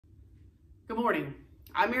Good morning.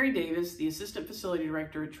 I'm Mary Davis, the Assistant Facility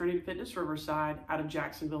Director at Trinity Fitness Riverside out of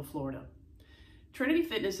Jacksonville, Florida. Trinity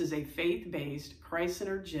Fitness is a faith-based,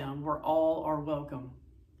 Christ-centered gym where all are welcome.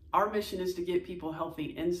 Our mission is to get people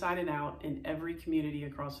healthy inside and out in every community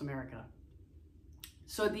across America.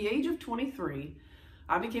 So at the age of 23,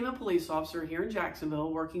 I became a police officer here in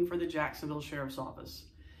Jacksonville working for the Jacksonville Sheriff's Office.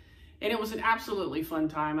 And it was an absolutely fun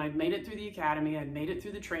time. I'd made it through the academy, I'd made it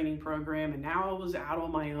through the training program, and now I was out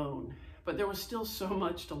on my own. But there was still so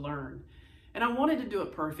much to learn. And I wanted to do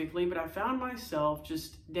it perfectly, but I found myself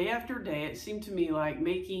just day after day, it seemed to me like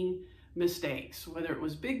making mistakes, whether it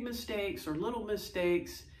was big mistakes or little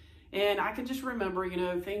mistakes. And I can just remember,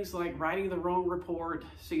 things like writing the wrong report.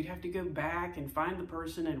 So you'd have to go back and find the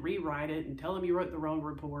person and rewrite it and tell them you wrote the wrong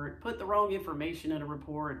report, put the wrong information in a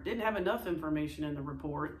report, didn't have enough information in the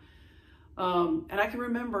report. And I can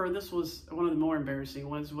remember, this was one of the more embarrassing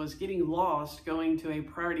ones, was getting lost going to a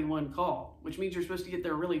priority 1 call, which means you're supposed to get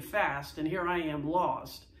there really fast, and here I am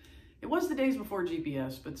lost. It was the days before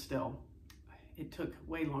GPS, but still, it took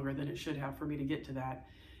way longer than it should have for me to get to that.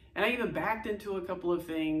 And I even backed into a couple of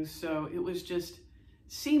things, so it was just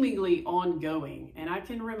seemingly ongoing. And I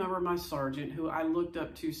can remember my sergeant, who I looked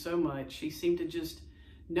up to so much. He seemed to just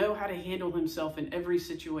know how to handle himself in every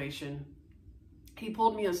situation. He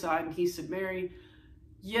pulled me aside and he said, "Mary,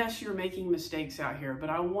 yes, you're making mistakes out here,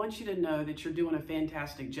 but I want you to know that you're doing a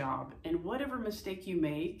fantastic job. And whatever mistake you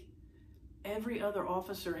make, every other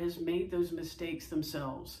officer has made those mistakes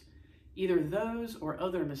themselves, either those or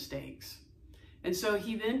other mistakes." And so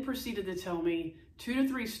he then proceeded to tell me 2 to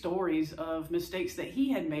 3 stories of mistakes that he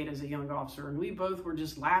had made as a young officer. And we both were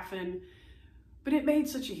just laughing. But it made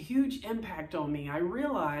such a huge impact on me. I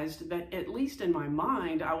realized that, at least in my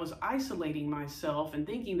mind, I was isolating myself and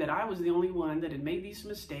thinking that I was the only one that had made these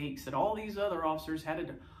mistakes, that all these other officers had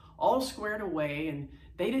it all squared away and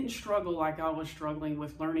they didn't struggle like I was struggling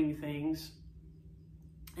with learning things.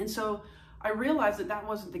 And so I realized that that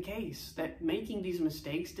wasn't the case, that making these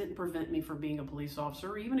mistakes didn't prevent me from being a police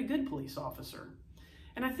officer or even a good police officer.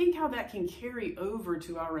 And I think how that can carry over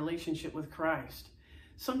to our relationship with Christ.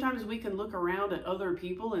 Sometimes we can look around at other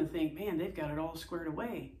people and think, man, they've got it all squared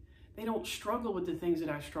away. They don't struggle with the things that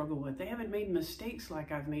I struggle with. They haven't made mistakes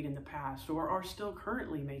like I've made in the past or are still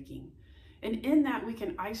currently making. And in that, we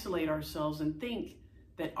can isolate ourselves and think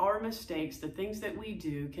that our mistakes, the things that we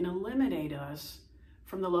do, can eliminate us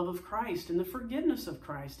from the love of Christ and the forgiveness of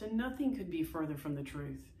Christ. And nothing could be further from the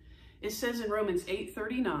truth. It says in Romans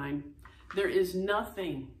 8:39, there is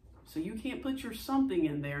nothing. So you can't put your something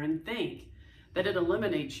in there and think that it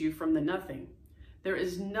eliminates you from the nothing. There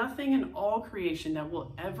is nothing in all creation that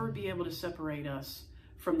will ever be able to separate us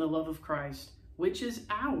from the love of Christ, which is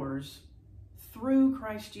ours through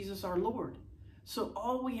Christ Jesus our Lord. So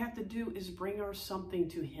all we have to do is bring our something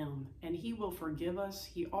to him, and he will forgive us.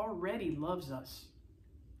 He already loves us.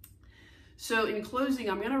 So in closing,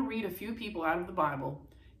 I'm going to read a few people out of the Bible.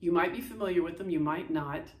 You might be familiar with them, you might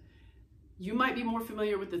not. You might be more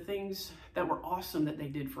familiar with the things that were awesome that they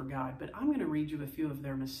did for God, but I'm going to read you a few of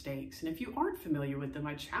their mistakes. And if you aren't familiar with them,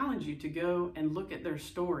 I challenge you to go and look at their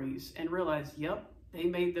stories and realize, yep, they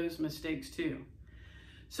made those mistakes too.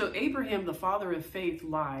 So Abraham, the father of faith,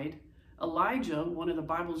 lied. Elijah, one of the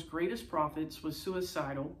Bible's greatest prophets, was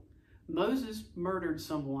suicidal. Moses murdered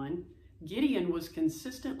someone. Gideon was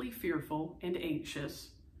consistently fearful and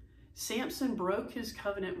anxious. Samson broke his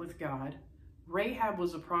covenant with God. Rahab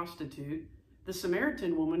was a prostitute. The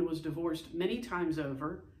Samaritan woman was divorced many times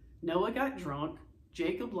over. Noah got drunk.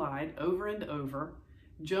 Jacob lied over and over.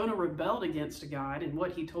 Jonah rebelled against God and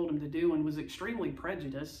what he told him to do and was extremely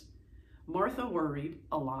prejudiced. Martha worried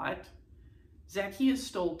a lot. Zacchaeus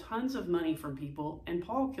stole tons of money from people, and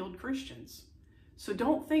Paul killed Christians. So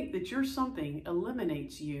don't think that your something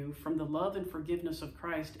eliminates you from the love and forgiveness of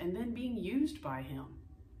Christ and then being used by him.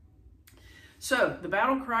 So the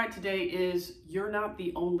battle cry today is, you're not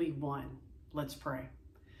the only one. Let's pray.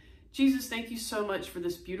 Jesus, thank you so much for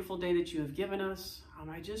this beautiful day that you have given us.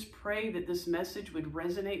 I just pray that this message would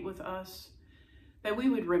resonate with us, that we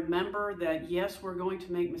would remember that, yes, we're going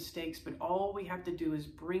to make mistakes, but all we have to do is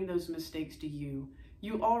bring those mistakes to you.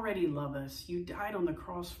 You already love us. You died on the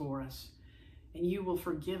cross for us, and you will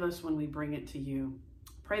forgive us when we bring it to you.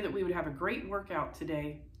 Pray that we would have a great workout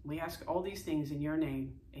today. We ask all these things in your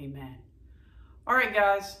name. Amen. All right,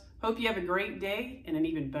 guys, hope you have a great day and an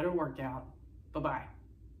even better workout. Bye-bye.